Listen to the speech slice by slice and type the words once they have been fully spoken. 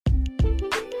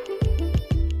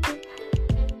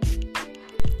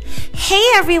Hey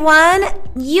everyone,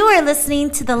 you are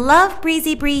listening to the Love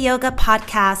Breezy Bree Yoga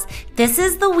podcast. This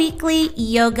is the weekly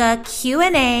yoga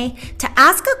Q&A. To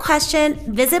ask a question,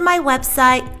 visit my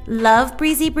website,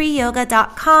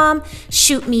 lovebreezybreeyoga.com.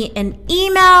 Shoot me an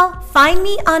email, find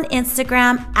me on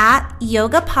Instagram at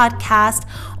Yoga Podcast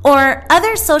or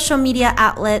other social media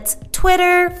outlets,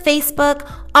 Twitter, Facebook,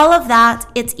 all of that.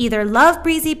 It's either Love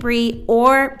Breezy Bree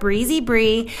or Breezy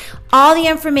Bree. All the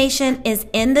information is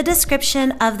in the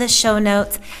description of the show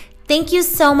notes. Thank you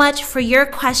so much for your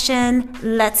question.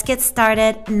 Let's get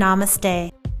started.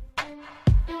 Namaste.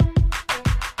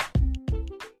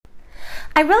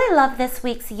 I really love this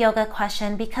week's yoga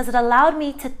question because it allowed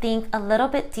me to think a little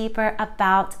bit deeper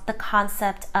about the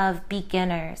concept of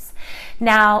beginners.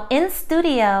 Now, in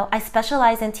studio, I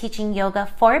specialize in teaching yoga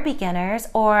for beginners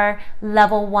or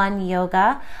level 1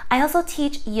 yoga. I also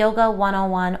teach Yoga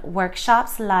 101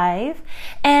 workshops live.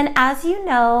 And as you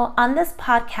know, on this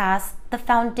podcast, the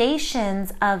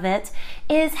foundations of it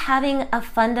is having a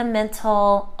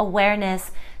fundamental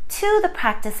awareness to the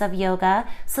practice of yoga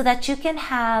so that you can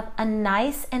have a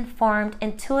nice, informed,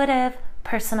 intuitive,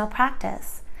 personal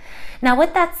practice. Now,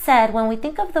 with that said, when we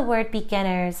think of the word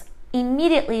beginners,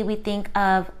 immediately we think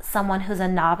of someone who's a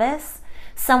novice,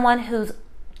 someone who's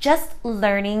just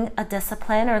learning a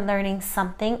discipline or learning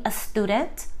something, a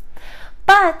student.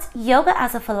 But yoga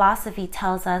as a philosophy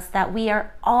tells us that we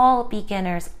are all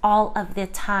beginners all of the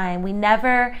time. We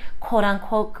never, quote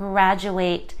unquote,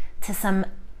 graduate to some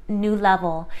new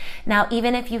level. Now,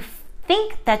 even if you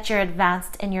think that you're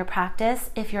advanced in your practice,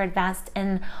 if you're advanced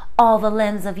in all the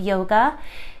limbs of yoga,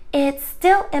 it's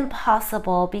still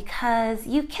impossible because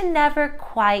you can never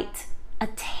quite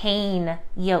attain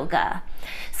yoga.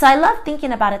 So I love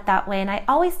thinking about it that way, and I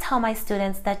always tell my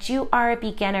students that you are a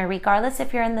beginner regardless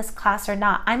if you're in this class or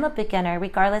not. I'm a beginner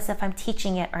regardless if I'm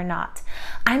teaching it or not.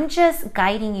 I'm just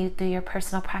guiding you through your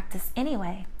personal practice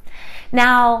anyway.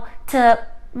 Now, to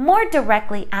more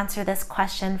directly answer this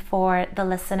question for the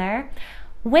listener,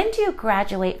 when do you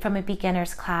graduate from a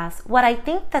beginner's class? What I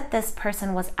think that this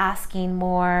person was asking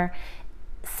more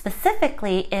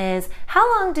specifically is, how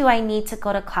long do I need to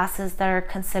go to classes that are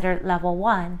considered level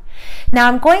 1? Now,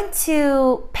 I'm going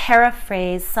to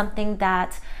paraphrase something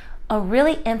that a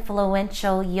really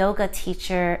influential yoga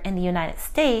teacher in the United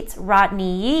States,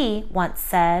 Rodney Yee, once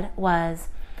said was,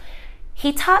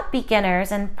 he taught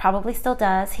beginners and probably still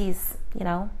does.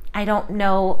 I don't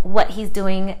know what he's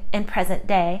doing in present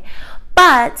day,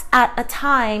 but at a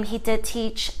time he did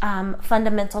teach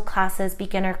fundamental classes,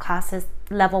 beginner classes,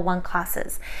 level 1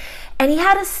 classes. And he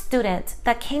had a student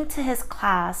that came to his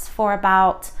class for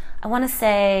about, I want to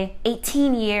say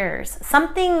 18 years,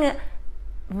 something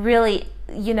really,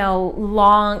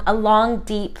 long,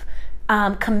 deep,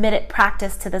 committed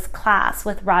practice to this class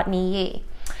with Rodney Yee.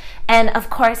 And of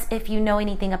course, if you know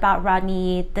anything about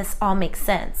Rodney Yee, this all makes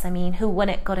sense. I mean, who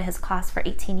wouldn't go to his class for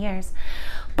 18 years?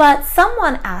 But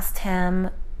someone asked him,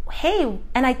 hey,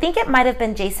 and I think it might have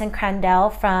been Jason Crandell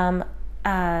from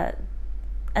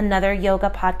another yoga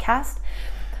podcast,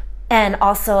 and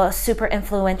also a super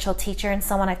influential teacher and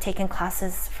someone I've taken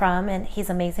classes from, and he's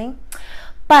amazing.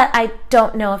 But I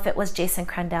don't know if it was Jason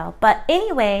Crandell. But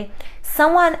anyway,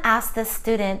 someone asked this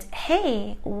student,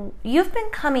 hey, you've been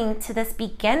coming to this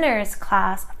beginner's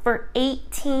class for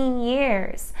 18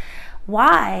 years.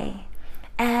 Why?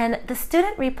 And the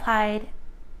student replied,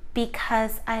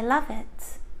 because I love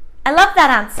it. I love that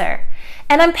answer.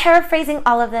 And I'm paraphrasing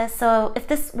all of this. So if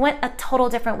this went a total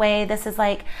different way, this is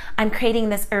like I'm creating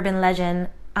this urban legend.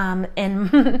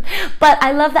 But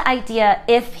I love the idea,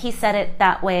 if he said it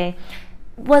that way,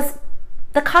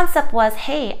 the concept was,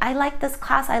 hey, I like this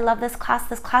class, I love this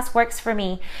class works for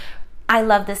me, I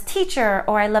love this teacher,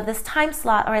 or I love this time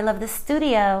slot, or I love this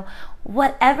studio.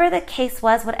 Whatever the case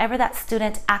was, whatever that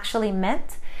student actually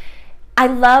meant, I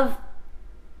love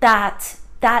that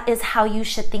is how you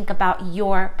should think about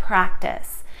your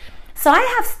practice. So I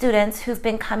have students who've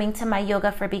been coming to my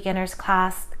Yoga for Beginners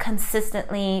class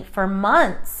consistently for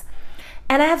months.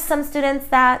 And I have some students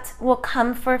that will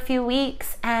come for a few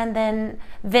weeks and then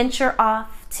venture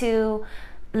off to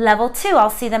level 2. I'll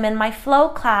see them in my flow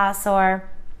class or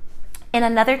in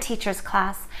another teacher's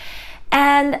class.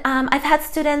 And I've had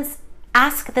students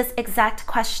ask this exact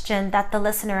question that the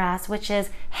listener asked, which is,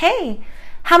 hey,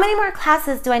 how many more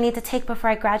classes do I need to take before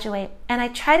I graduate? And I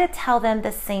try to tell them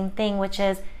the same thing, which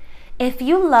is, if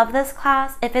you love this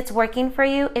class, if it's working for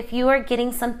you, if you are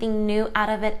getting something new out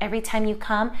of it every time you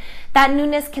come, that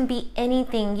newness can be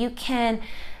anything. You can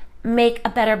make a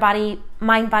better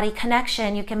mind-body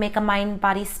connection. You can make a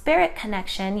mind-body-spirit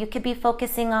connection. You could be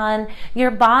focusing on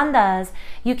your bandhas.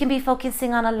 You can be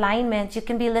focusing on alignment. You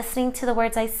can be listening to the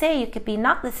words I say. You could be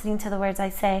not listening to the words I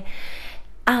say.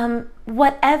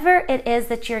 Whatever it is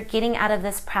that you're getting out of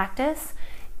this practice,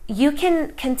 you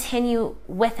can continue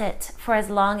with it for as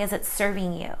long as it's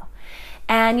serving you.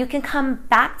 And you can come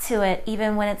back to it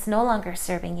even when it's no longer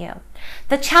serving you.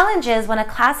 The challenge is when a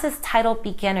class is titled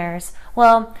beginners,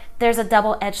 well, there's a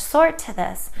double-edged sword to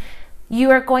this. You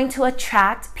are going to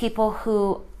attract people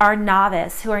who are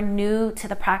novice, who are new to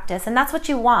the practice, and that's what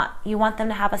you want. You want them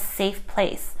to have a safe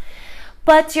place.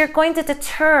 But you're going to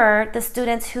deter the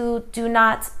students who do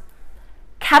not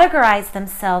categorize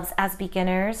themselves as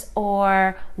beginners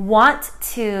or want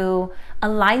to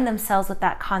align themselves with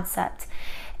that concept.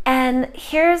 And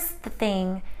here's the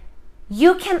thing,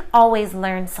 you can always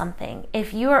learn something.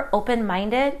 If you are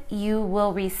open-minded, you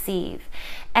will receive.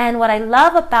 And what I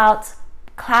love about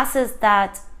classes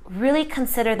that really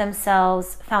consider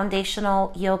themselves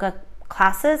foundational yoga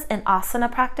classes and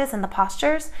asana practice and the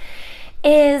postures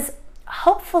is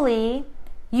hopefully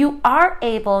you are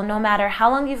able, no matter how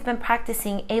long you've been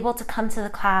practicing, able to come to the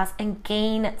class and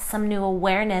gain some new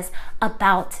awareness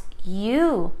about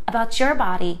you, about your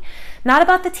body. Not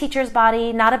about the teacher's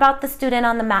body, not about the student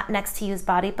on the mat next to you's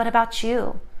body, but about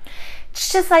you.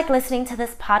 It's just like listening to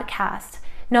this podcast.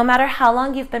 No matter how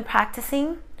long you've been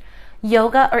practicing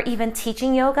yoga or even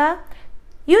teaching yoga,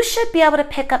 you should be able to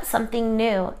pick up something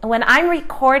new. When I'm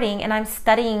recording and I'm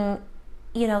studying,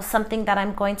 something that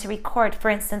I'm going to record, for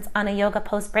instance, on a yoga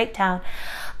pose breakdown,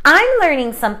 I'm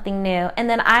learning something new. And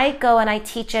then I go and I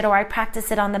teach it or I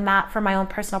practice it on the mat for my own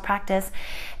personal practice.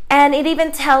 And it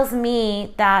even tells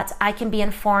me that I can be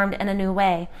informed in a new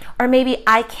way. Or maybe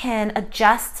I can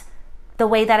adjust the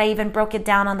way that I even broke it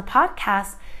down on the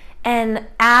podcast and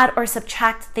add or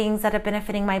subtract things that are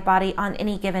benefiting my body on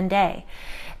any given day.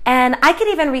 And I could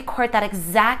even record that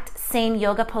exact same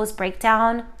yoga pose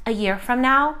breakdown a year from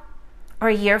now or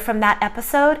a year from that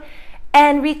episode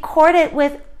and record it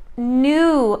with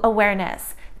new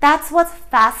awareness. That's what's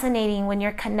fascinating when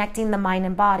you're connecting the mind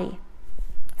and body.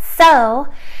 So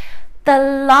the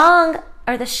long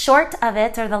or the short of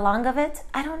it or the long of it,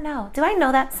 I don't know. Do I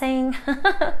know that saying?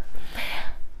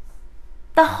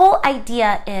 The whole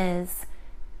idea is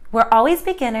we're always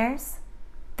beginners.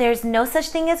 There's no such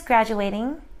thing as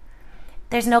graduating.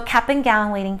 There's no cap and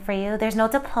gown waiting for you. There's no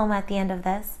diploma at the end of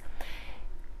this.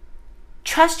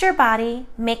 Trust your body,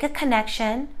 make a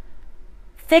connection,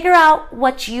 figure out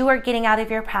what you are getting out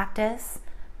of your practice,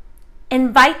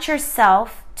 invite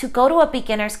yourself to go to a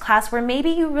beginner's class where maybe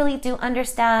you really do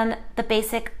understand the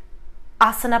basic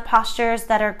asana postures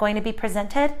that are going to be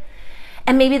presented.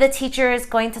 And maybe the teacher is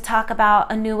going to talk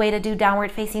about a new way to do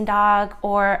downward facing dog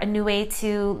or a new way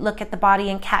to look at the body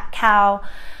in cat-cow.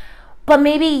 But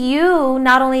maybe you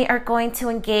not only are going to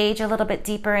engage a little bit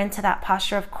deeper into that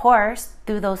posture, of course,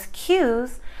 through those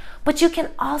cues, but you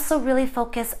can also really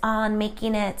focus on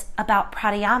making it about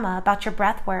pranayama, about your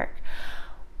breath work.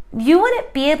 You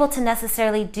wouldn't be able to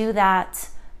necessarily do that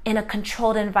in a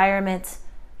controlled environment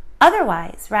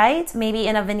otherwise, right? Maybe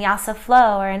in a vinyasa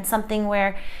flow or in something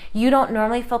where you don't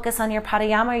normally focus on your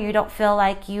pranayama, or you don't feel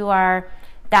like you are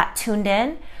that tuned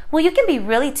in. Well, you can be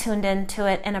really tuned into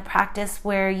it in a practice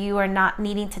where you are not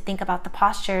needing to think about the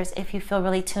postures if you feel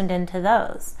really tuned into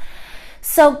those.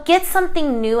 So get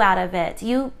something new out of it.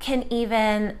 You can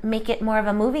even make it more of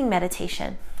a moving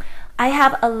meditation. I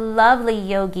have a lovely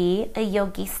yogi, a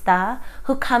yogista,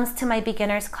 who comes to my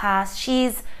beginner's class.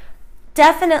 She's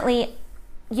definitely,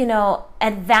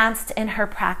 advanced in her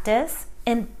practice,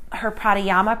 in her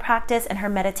pranayama practice, and her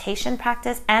meditation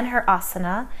practice, and her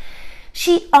asana.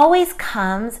 She always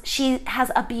comes. She has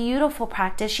a beautiful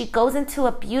practice. She goes into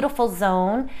a beautiful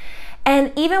zone.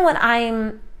 And even when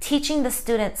I'm teaching the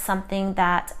students something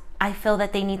that I feel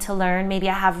that they need to learn, maybe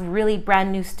I have really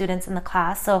brand new students in the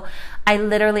class, so I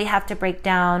literally have to break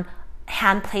down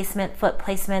hand placement, foot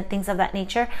placement, things of that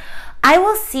nature. I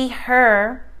will see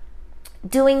her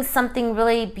doing something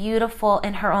really beautiful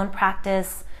in her own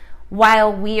practice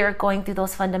while we are going through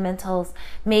those fundamentals.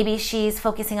 Maybe she's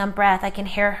focusing on breath. I can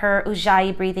hear her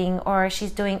ujjayi breathing, or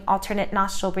she's doing alternate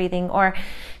nostril breathing, or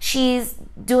she's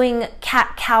doing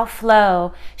cat-cow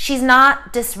flow. She's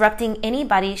not disrupting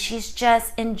anybody. She's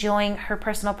just enjoying her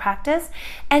personal practice,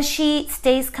 and she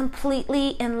stays completely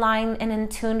in line and in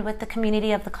tune with the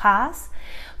community of the class.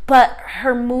 But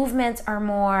her movements are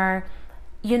more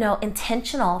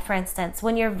intentional. For instance,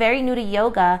 when you're very new to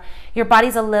yoga, your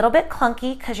body's a little bit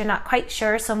clunky because you're not quite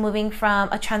sure. So moving from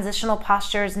a transitional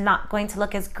posture is not going to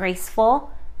look as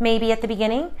graceful maybe at the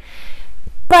beginning.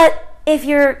 But if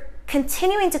you're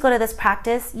continuing to go to this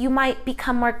practice, you might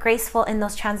become more graceful in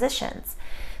those transitions.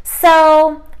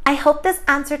 So I hope this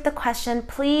answered the question.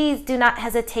 Please do not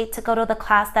hesitate to go to the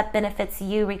class that benefits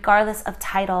you regardless of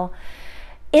title.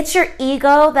 It's your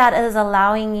ego that is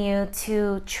allowing you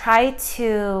to try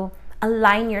to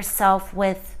align yourself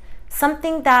with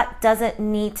something that doesn't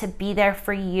need to be there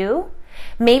for you.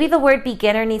 Maybe the word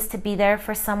beginner needs to be there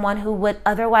for someone who would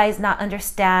otherwise not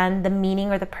understand the meaning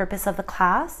or the purpose of the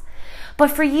class. But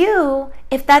for you,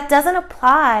 if that doesn't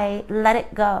apply, let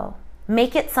it go.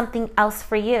 Make it something else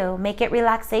for you. Make it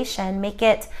relaxation. Make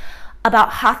it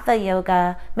about hatha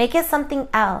yoga. Make it something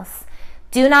else.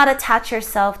 Do not attach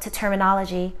yourself to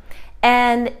terminology.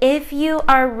 And if you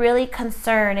are really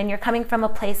concerned and you're coming from a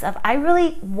place of, I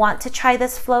really want to try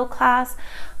this flow class,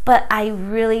 but I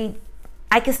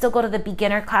can still go to the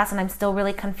beginner class and I'm still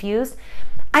really confused,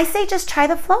 I say just try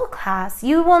the flow class.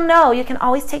 You will know. You can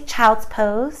always take child's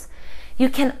pose. You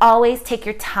can always take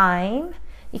your time.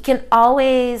 You can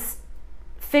always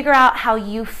figure out how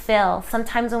you feel.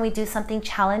 Sometimes when we do something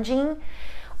challenging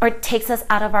or it takes us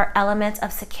out of our element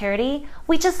of security,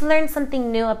 we just learn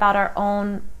something new about our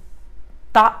own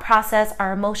thought process,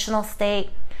 our emotional state.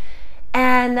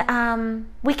 And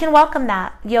we can welcome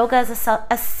that. Yoga is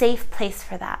a safe place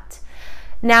for that.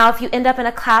 Now, if you end up in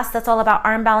a class that's all about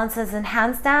arm balances and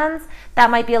handstands, that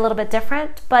might be a little bit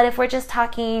different. But if we're just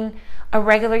talking a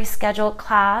regularly scheduled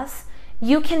class,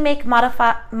 you can make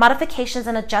modifications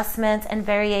and adjustments and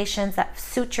variations that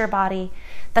suit your body.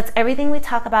 That's everything we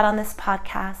talk about on this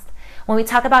podcast. When we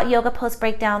talk about yoga pose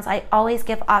breakdowns, I always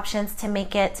give options to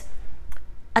make it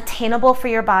attainable for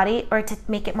your body or to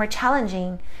make it more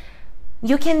challenging.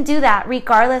 You can do that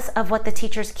regardless of what the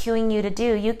teacher's cueing you to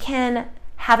do. You can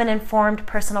have an informed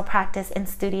personal practice in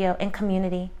studio and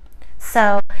community.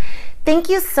 So thank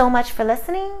you so much for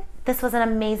listening. This was an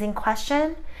amazing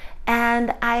question,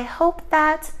 and I hope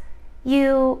that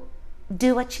you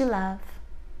do what you love.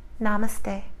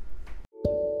 Namaste.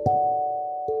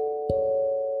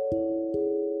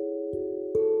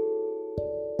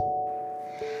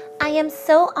 I am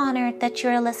so honored that you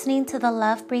are listening to the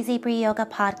Love Breezy Bree Yoga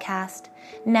podcast.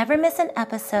 Never miss an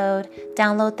episode.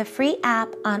 Download the free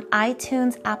app on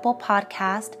iTunes, Apple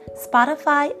Podcast,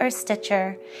 Spotify, or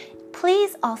Stitcher.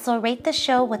 Please also rate the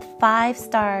show with 5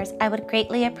 stars. I would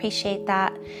greatly appreciate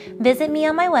that. Visit me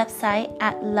on my website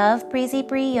at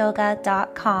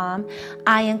lovebreezybreeyoga.com.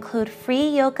 I include free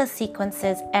yoga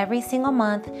sequences every single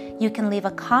month. You can leave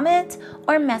a comment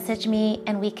or message me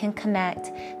and we can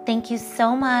connect. Thank you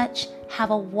so much. Have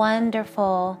a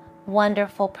wonderful,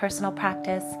 wonderful personal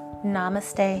practice.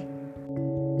 Namaste.